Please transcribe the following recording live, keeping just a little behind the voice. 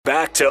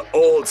back to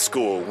Old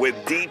School with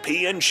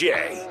DP and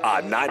J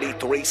on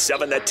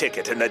 93.7 The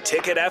Ticket and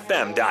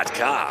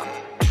theticketfm.com.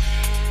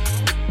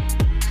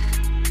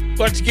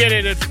 Let's get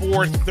it at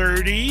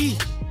 4:30.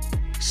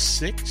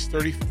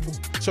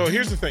 6:34. So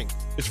here's the thing.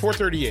 It's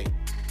 4:38.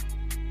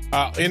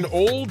 In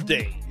old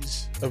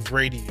days of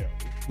radio,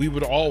 we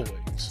would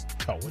always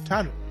tell what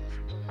time it was.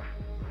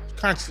 It's a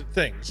constant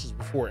thing. This is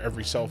before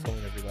every cell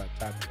phone, every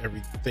laptop,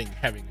 everything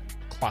having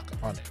a clock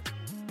on it.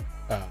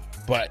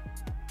 But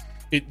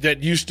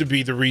that used to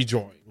be the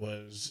rejoin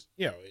was,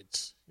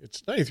 it's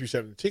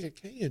 93.7 The Ticket,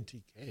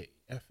 KNTK,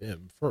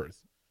 FM, Firth.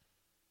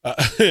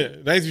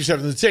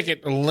 93.7 The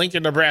Ticket,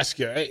 Lincoln,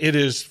 Nebraska. It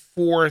is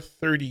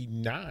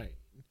 4:39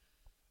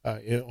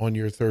 on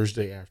your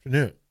Thursday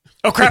afternoon.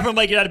 Oh, crap, I'm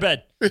get out of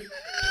bed.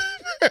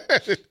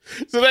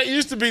 So that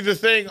used to be the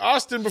thing.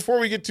 Austin, before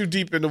we get too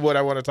deep into what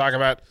I want to talk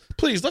about,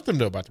 please let them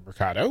know about the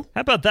Mercado.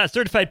 How about that?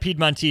 Certified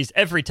Piedmontese,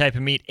 every type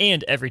of meat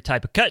and every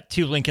type of cut.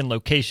 2 Lincoln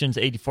locations,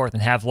 84th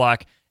and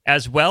Havelock,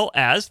 as well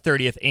as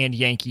 30th and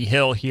Yankee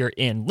Hill here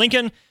in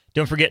Lincoln.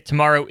 Don't forget,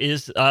 tomorrow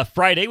is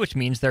Friday, which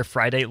means their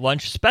Friday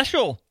lunch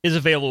special is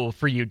available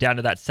for you down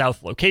to that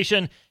South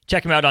location.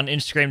 Check them out on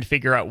Instagram to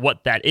figure out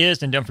what that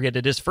is. And don't forget,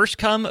 it is first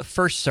come,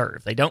 first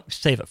serve. They don't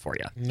save it for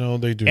you. No,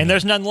 they do. And not.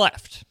 There's none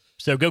left.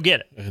 So go get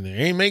it. And they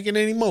ain't making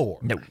any more.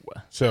 No.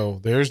 So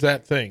there's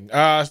that thing.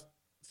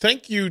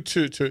 Thank you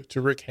to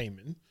Rick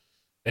Heyman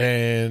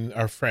and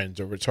our friends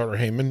over at Sartor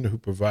Heyman who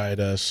provide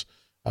us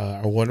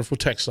our wonderful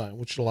text line,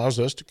 which allows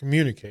us to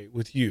communicate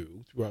with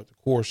you throughout the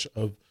course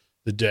of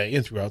the day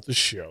and throughout the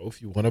show.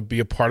 If you want to be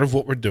a part of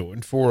what we're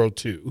doing,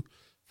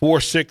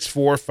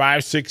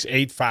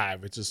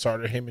 402-464-5685. It's a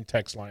Sartor Heyman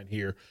text line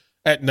here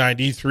at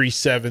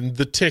 93.7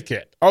 The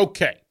Ticket.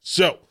 Okay,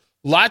 so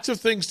lots of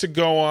things to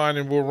go on,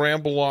 and we'll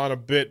ramble on a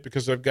bit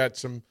because I've got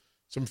some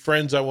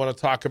friends I want to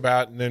talk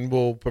about, and then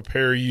we'll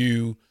prepare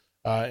you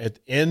at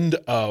the end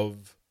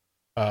of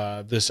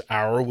this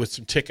hour with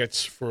some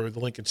tickets for the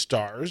Lincoln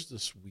Stars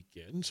this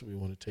weekend, so we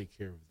want to take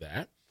care of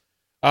that.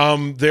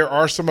 There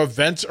are some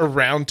events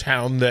around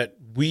town that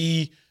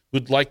we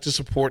would like to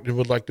support and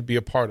would like to be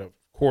a part of.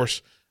 Of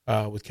course,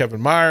 with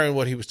Kevin Meyer and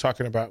what he was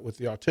talking about with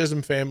the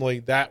autism family,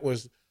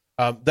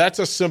 that's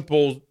a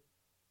simple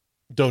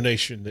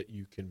donation that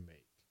you can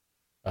make.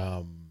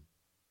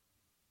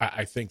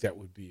 I think that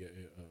would be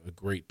a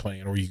great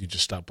plan, or you could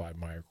just stop by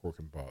Meyer Cork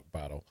and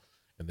Bottle,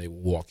 and they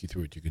will walk you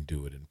through it. You can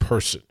do it in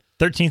person.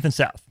 13th and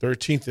South.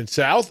 13th and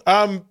South.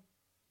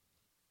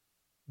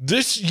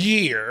 This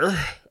year,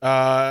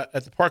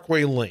 at the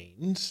Parkway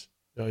Lanes,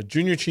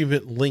 Junior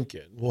Achievement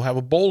Lincoln will have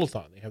a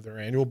bowl-a-thon. They have their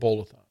annual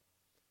bowl-a-thon.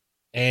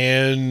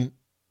 And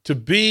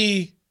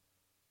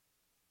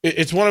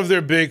it's one of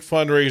their big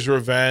fundraiser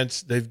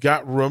events. They've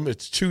got room.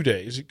 It's 2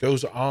 days. It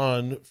goes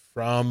on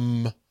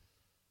from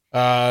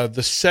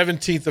the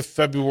 17th of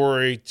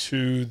February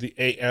to the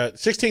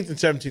 16th and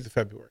 17th of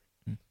February.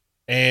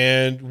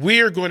 And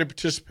we are going to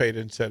participate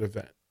in said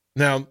event.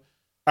 Now,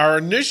 our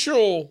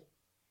initial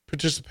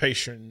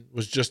participation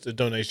was just a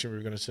donation. We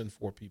were going to send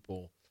 4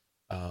 people.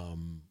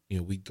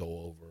 We'd go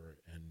over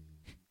and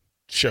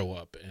show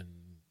up and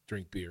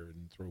drink beer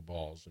and throw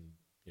balls and,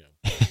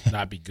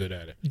 not be good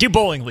at it. Do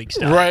bowling league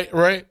stuff.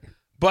 Right.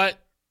 But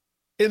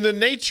in the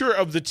nature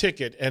of the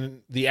ticket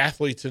and the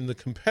athletes and the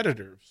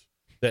competitors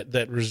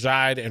that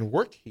reside and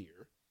work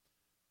here,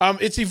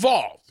 it's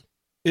evolved.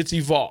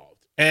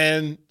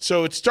 And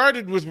so it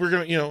started with, we're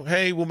going to,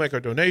 hey, we'll make our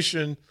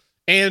donation.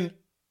 And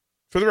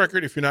for the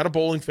record, if you're not a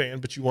bowling fan,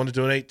 but you want to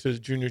donate to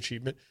Junior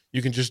Achievement,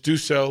 you can just do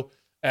so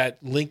at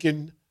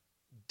lincoln.ja.org.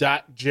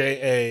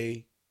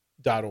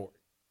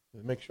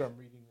 Make sure I'm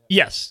reading that.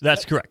 Yes,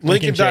 that's correct.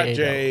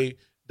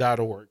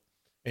 Lincoln.ja.org.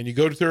 And you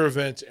go to their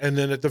events, and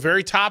then at the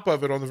very top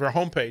of it on their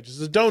homepage is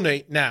a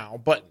Donate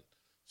Now button.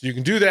 So you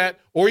can do that,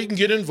 or you can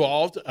get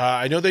involved.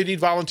 I know they need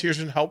volunteers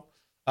and help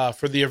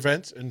for the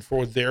events and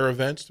for their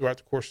events throughout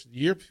the course of the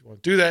year. If you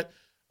want to do that,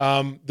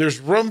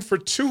 there's room for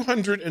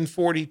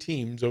 240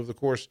 teams over the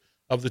course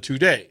of the 2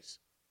 days.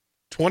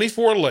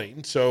 24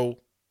 lanes, so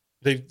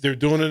they're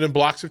doing it in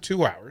blocks of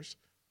 2 hours.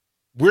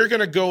 We're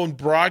going to go and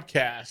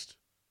broadcast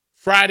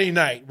Friday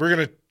night. We're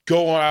going to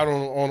go out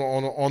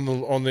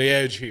on the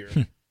edge here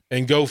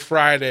and go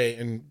Friday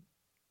and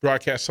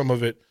broadcast some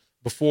of it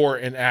before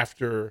and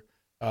after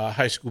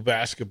high school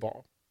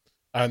basketball.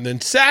 And then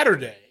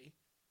Saturday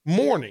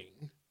morning,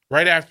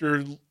 right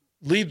after the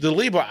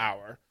LIBA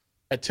hour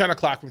at 10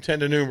 o'clock from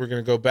 10 to noon, we're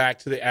going to go back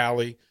to the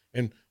alley,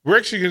 and we're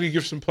actually going to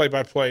give some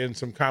play-by-play and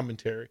some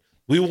commentary.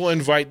 We will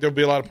there'll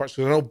be a lot of parts.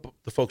 I know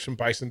the folks from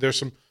Bison. There's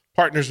some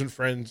partners and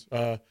friends.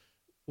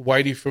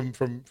 Whitey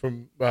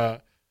from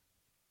our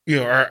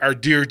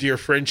dear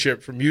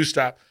friendship from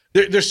USTOP.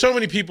 There's so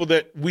many people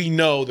that we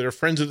know that are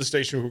friends of the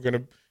station who are going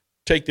to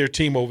take their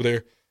team over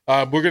there.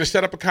 We're going to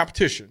set up a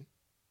competition.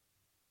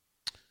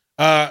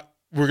 We're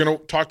going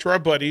to talk to our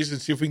buddies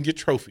and see if we can get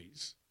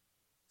trophies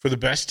for the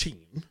best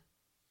team.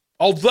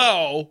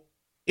 Although,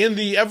 in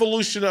the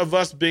evolution of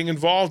us being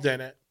involved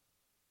in it,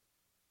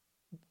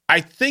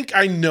 I think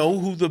I know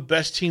who the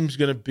best team's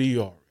going to be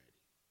already.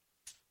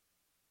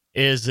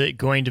 Is it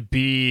going to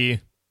be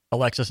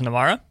Alexis and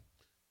Amara?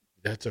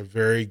 That's a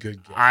very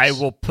good guess. I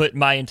will put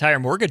my entire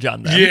mortgage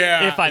on them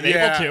if I'm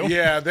able to.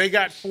 Yeah, they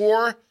got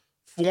 4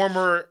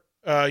 former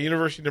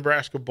University of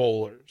Nebraska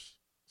bowlers.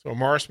 So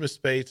Amara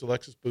Smith-Spates,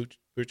 Alexis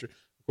Butcher,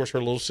 of course, her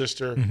little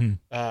sister. Mm-hmm.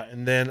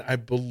 And then I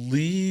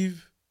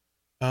believe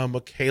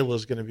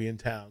Michaela's going to be in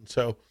town.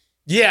 So,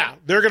 yeah,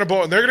 they're going to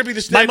bowl. And they're going to be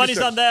the standard My money's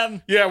setters. on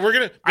them. Yeah, we're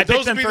going to. I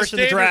picked them be first the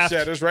in the standard draft.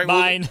 setters, right?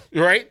 Mine.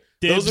 Right?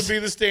 Dibs. Those would be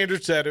the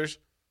standard setters.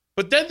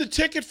 But then the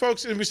ticket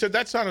folks, and we said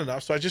that's not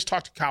enough. So I just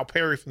talked to Kyle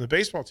Perry from the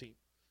baseball team.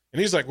 And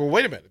he's like, well,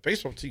 wait a minute. The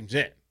baseball team's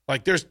in.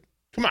 Like,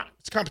 come on.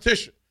 It's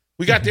competition.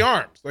 We got the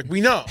arms. Like,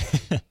 we know.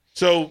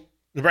 So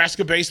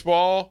Nebraska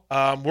baseball,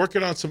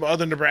 working on some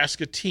other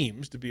Nebraska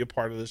teams to be a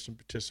part of this and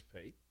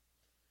participate.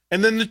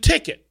 And then the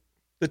ticket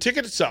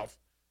itself,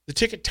 the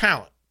ticket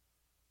talent.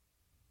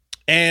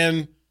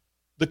 And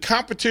the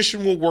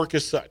competition will work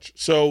as such.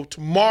 So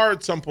tomorrow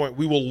at some point,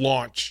 we will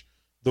launch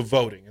the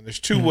voting. And there's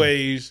 2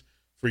 ways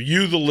for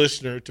you, the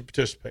listener, to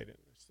participate in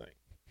this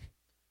thing.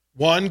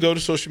 One, go to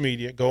social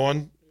media, go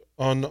on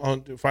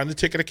find the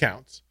ticket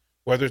accounts,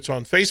 whether it's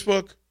on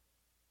Facebook,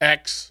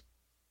 X,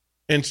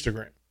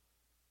 Instagram.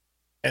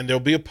 And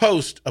there'll be a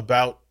post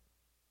about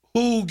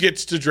who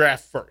gets to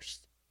draft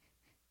first.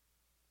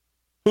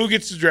 Who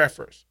gets to draft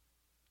first?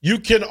 You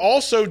can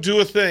also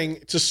do a thing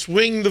to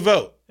swing the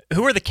vote.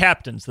 Who are the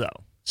captains, though?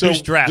 So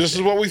Who's drafted? This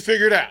is what we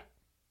figured out.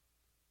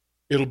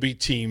 It'll be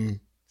Team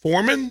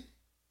Foreman,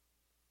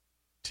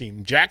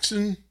 Team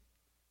Jackson,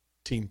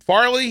 Team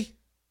Farley,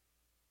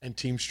 and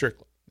Team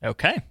Strickland.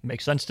 Okay,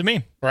 makes sense to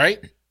me. Right?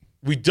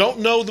 We don't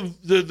know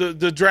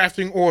the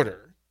drafting order.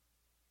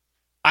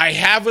 I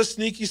have a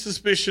sneaky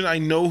suspicion I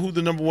know who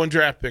the number 1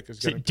 draft pick is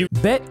going to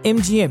be.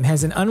 BetMGM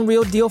has an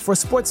unreal deal for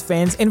sports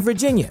fans in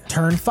Virginia.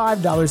 Turn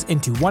 $5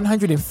 into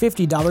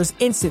 $150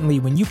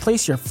 instantly when you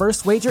place your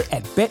first wager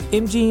at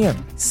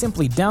BetMGM.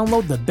 Simply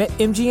download the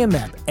BetMGM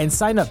app and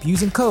sign up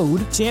using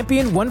code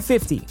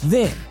Champion150.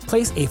 Then,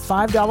 place a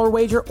 $5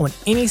 wager on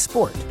any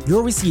sport.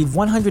 You'll receive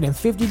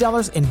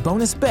 $150 in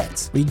bonus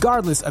bets,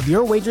 regardless of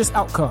your wager's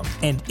outcome.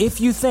 And if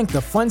you think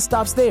the fun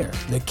stops there,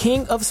 the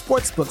king of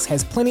sportsbooks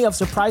has plenty of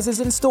surprises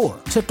in store.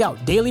 Check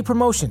out daily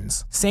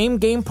promotions,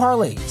 same-game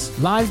parlays,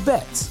 live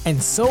bets,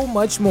 and so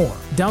much more.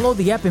 Download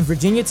the app in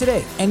Virginia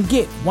today and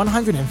get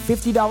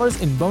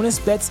 $150 in bonus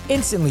bets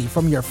instantly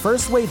from your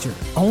first wager.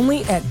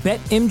 Only at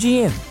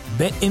BetMGM.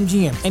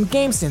 BetMGM and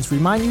GameSense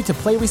remind you to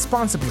play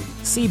responsibly.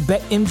 See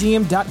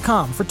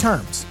BetMGM.com for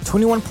terms.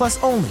 21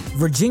 plus only.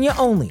 Virginia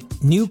only.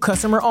 New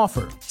customer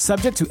offer.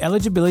 Subject to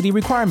eligibility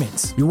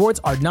requirements.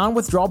 Rewards are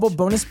non-withdrawable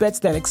bonus bets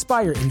that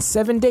expire in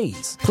 7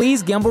 days.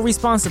 Please gamble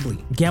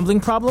responsibly. Gambling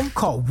problem?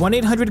 Call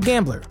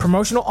 1-800-GAMBLER.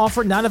 Promotional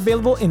offer not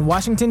available in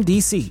Washington,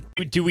 D.C.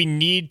 Do we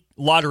need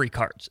lottery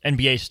cards,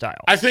 NBA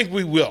style? I think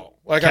we will.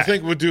 Like, Okay. I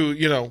think we'll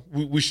do,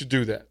 we should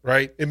do that,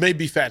 right? It may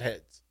be fat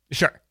heads.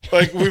 Sure.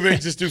 Like, we may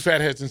just do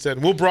fat heads instead.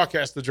 And we'll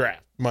broadcast the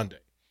draft Monday,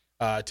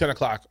 10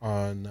 o'clock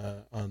on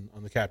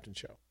the Captain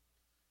Show.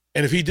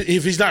 And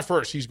if he's not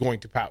first, he's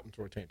going to pout and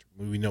throw a tantrum.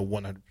 We know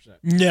 100%.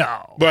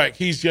 No. But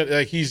it's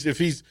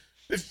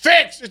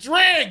fixed. It's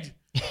rigged.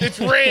 It's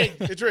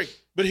rigged. It's rigged.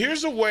 But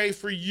here's a way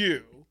for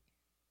you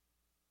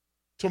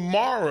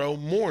tomorrow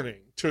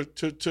morning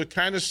to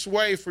kind of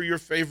sway for your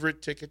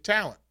favorite ticket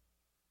talent,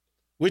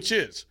 which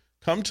is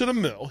come to the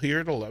mill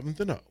here at 11th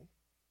and O,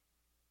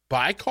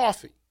 buy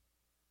coffee,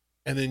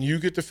 and then you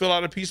get to fill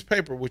out a piece of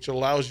paper which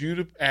allows you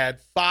to add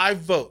 5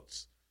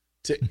 votes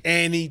to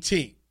any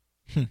team.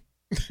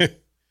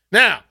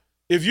 Now,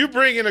 if you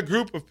bring in a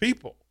group of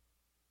people,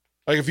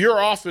 like if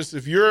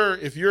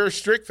you're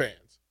Strick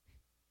fans,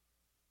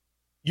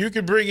 you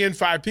could bring in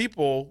 5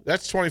 people.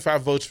 That's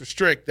 25 votes for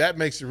Strick. That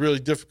makes it really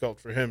difficult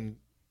for him,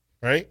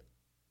 right?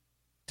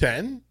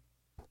 10.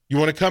 You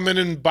want to come in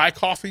and buy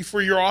coffee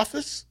for your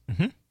office,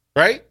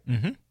 right?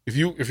 Mm-hmm.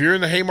 If you're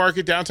in the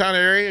Haymarket downtown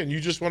area and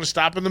you just want to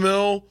stop in the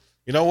mill,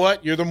 you know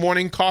what? You're the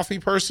morning coffee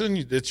person.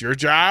 It's your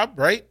job,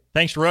 right?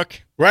 Thanks, Rook.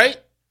 Right?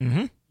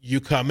 Mm-hmm.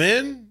 You come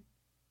in,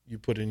 you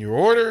put in your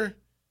order.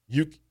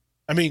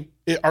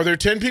 Are there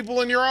 10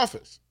 people in your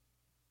office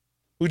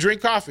who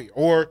drink coffee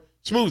or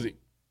smoothie?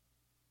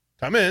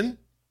 Come in,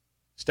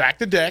 stack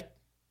the deck,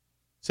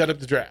 set up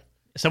the draft.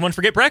 Someone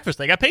forget breakfast.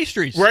 They got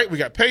pastries. Right? We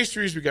got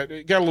pastries. We got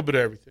a little bit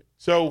of everything.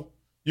 So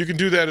you can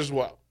do that as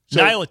well.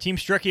 So, Nyla, Team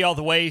Stricky all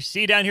the way.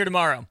 See you down here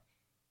tomorrow.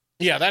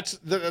 Yeah, that's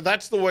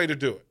the way to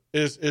do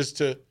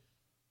it.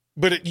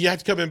 But you have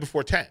to come in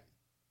before 10.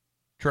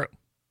 True.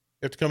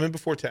 You have to come in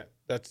before 10.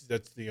 That's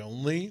the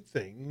only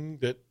thing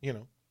that,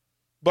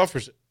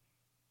 buffers it.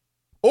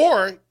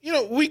 Or,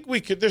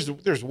 we could,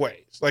 there's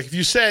ways. Like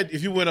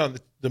if you went on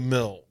the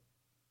mill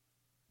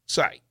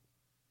site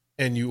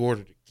and you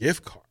ordered a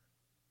gift card,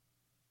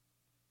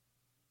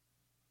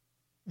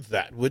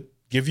 that would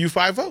give you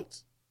 5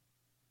 votes.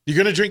 You're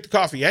going to drink the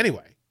coffee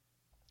anyway.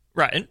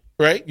 Right.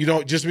 Right?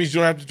 Just means you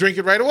don't have to drink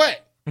it right away.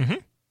 Mm-hmm.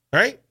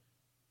 Right?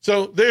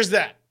 So there's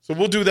that. So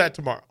we'll do that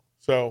tomorrow.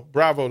 So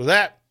bravo to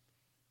that.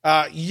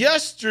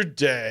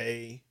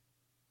 Yesterday,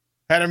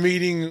 had a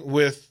meeting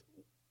with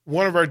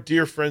one of our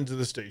dear friends of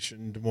the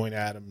station, Des Moines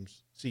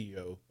Adams,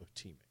 CEO of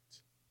Teammates.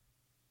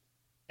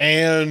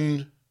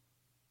 And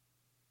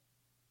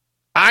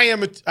I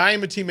am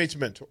a Teammates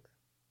mentor.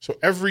 So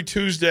every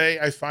Tuesday,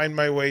 I find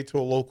my way to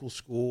a local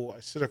school. I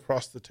sit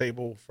across the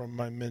table from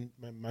my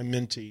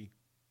mentee,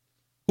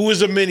 who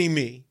is a mini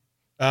me.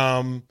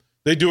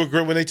 They do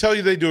when they tell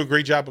you they do a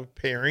great job of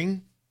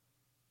pairing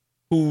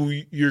who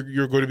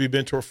you're going to be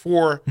mentor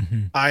for.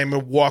 Mm-hmm. I am a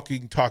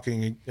walking,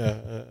 talking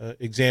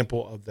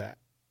example of that.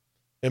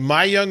 And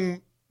my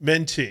young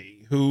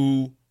mentee,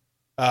 who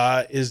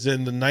is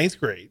in the 9th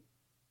grade,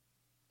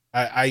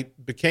 I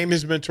became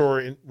his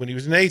mentor when he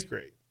was in 8th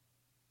grade.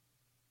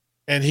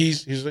 And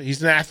he's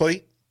an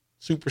athlete,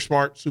 super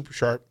smart, super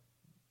sharp,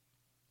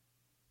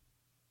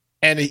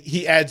 and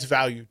he adds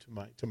value to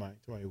my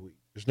week.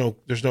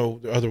 There's no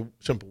other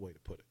simple way to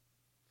put it.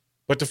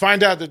 But to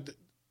find out that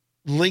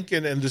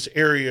Lincoln and this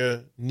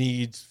area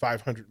needs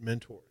 500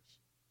 mentors.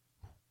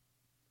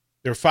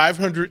 There are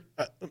 500.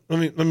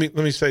 Let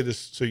me say this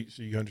so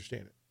you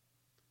understand it.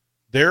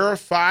 There are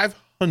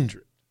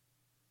 500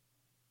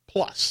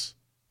 plus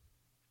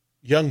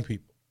young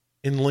people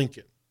in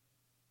Lincoln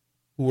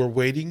who are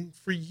waiting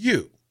for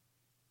you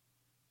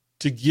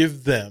to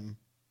give them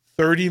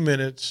 30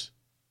 minutes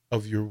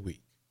of your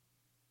week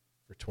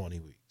for 20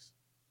 weeks.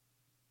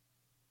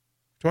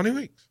 20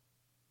 weeks.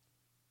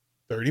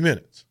 30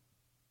 minutes.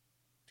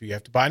 Do you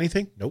have to buy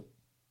anything? Nope.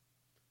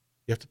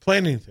 You have to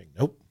plan anything?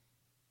 Nope.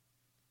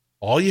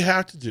 All you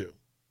have to do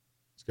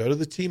is go to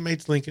the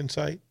Teammates Lincoln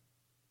site.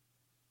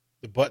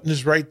 The button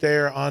is right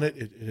there on it.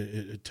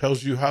 It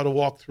tells you how to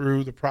walk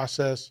through the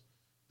process.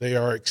 They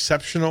are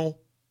exceptional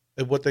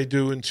at what they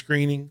do in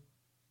screening.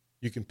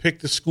 You can pick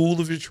the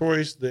school of your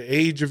choice, the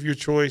age of your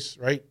choice,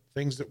 right?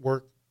 Things that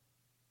work.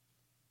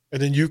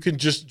 And then you can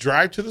just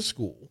drive to the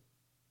school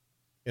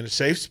in a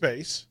safe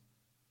space.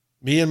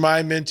 Me and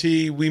my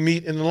mentee, we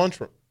meet in the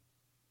lunchroom.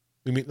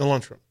 The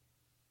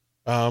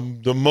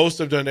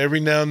most I've done every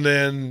now and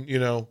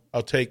then,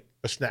 I'll take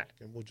a snack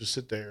and we'll just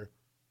sit there.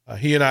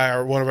 He and I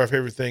are, one of our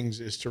favorite things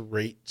is to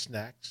rate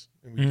snacks.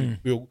 And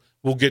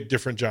we'll get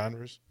different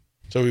genres.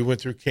 So we went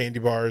through candy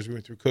bars, we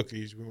went through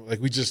cookies. All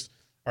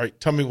right,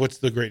 tell me what's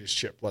the greatest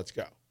chip. Let's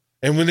go.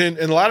 And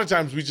a lot of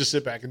times we just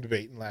sit back and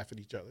debate and laugh at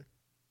each other.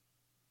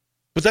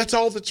 But that's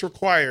all that's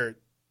required.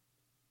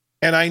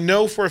 And I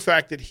know for a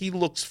fact that he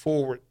looks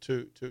forward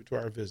to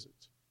our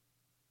visits.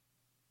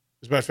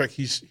 As a matter of fact,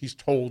 he's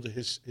told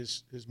his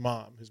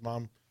mom. His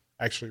mom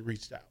actually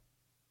reached out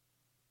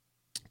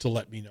to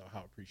let me know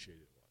how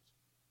appreciated it was.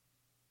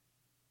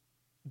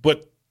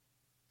 But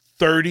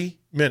 30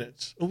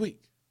 minutes a week.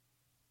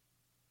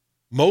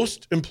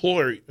 Most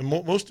employers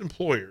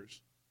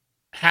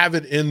have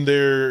it in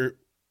their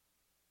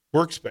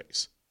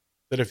workspace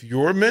that if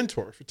you're a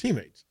mentor for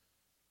Teammates,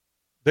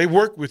 they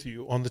work with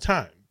you on the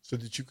time so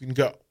that you can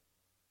go.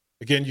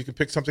 Again, you can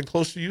pick something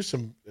close to you.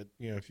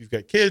 If you've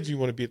got kids, you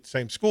want to be at the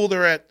same school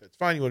they're at, that's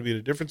fine. You want to be at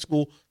a different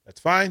school, that's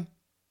fine.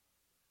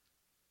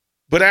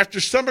 But after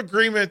some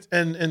agreement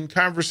and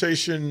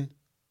conversation,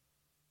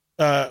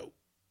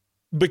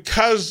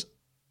 because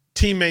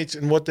Teammates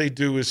and what they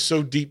do is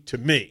so deep to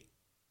me,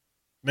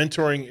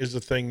 mentoring is the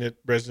thing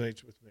that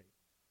resonates with me.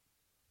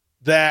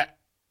 That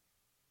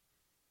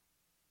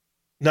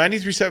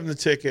 93.7 The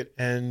Ticket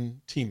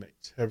and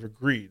Teammates have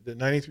agreed that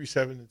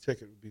 93.7 The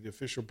Ticket would be the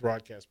official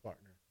broadcast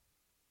partner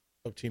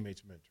of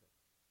Teammates Mentoring.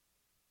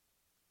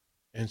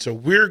 And so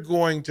we're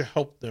going to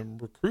help them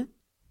recruit.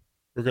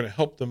 We're going to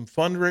help them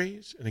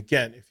fundraise. And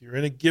again, if you're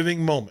in a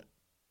giving moment,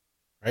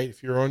 right?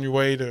 If you're on your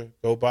way to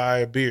go buy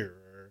a beer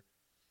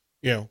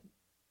or,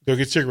 go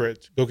get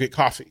cigarettes, go get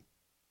coffee,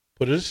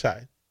 put it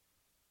aside.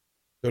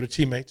 Go to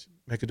Teammates,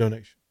 make a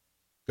donation.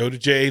 Go to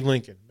J.A.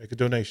 Lincoln, make a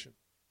donation.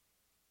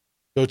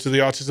 Go to the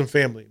Autism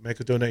Family,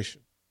 make a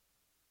donation.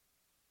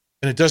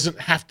 And it doesn't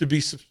have to be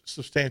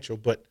substantial,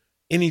 but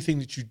anything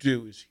that you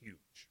do is huge.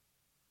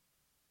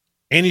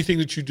 Anything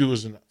that you do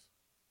is enough.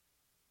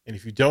 And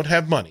if you don't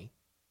have money,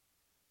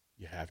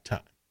 you have time.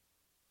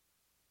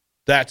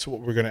 That's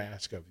what we're going to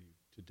ask of you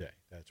today.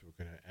 That's what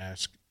we're going to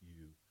ask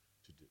you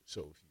to do.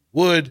 So if you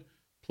would,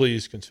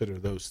 please consider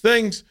those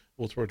things.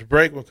 We'll throw it to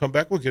break. We'll come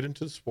back. We'll get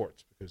into the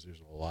sports because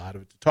there's a lot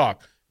of it to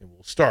talk. And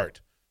we'll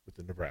start with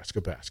the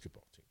Nebraska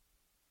basketball team.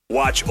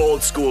 Watch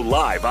Old School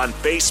live on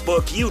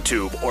Facebook,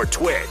 YouTube, or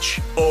Twitch.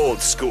 Old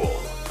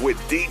School with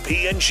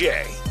DP and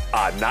J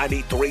on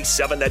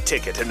 93.7 The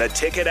Ticket and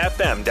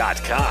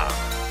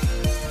theticketfm.com.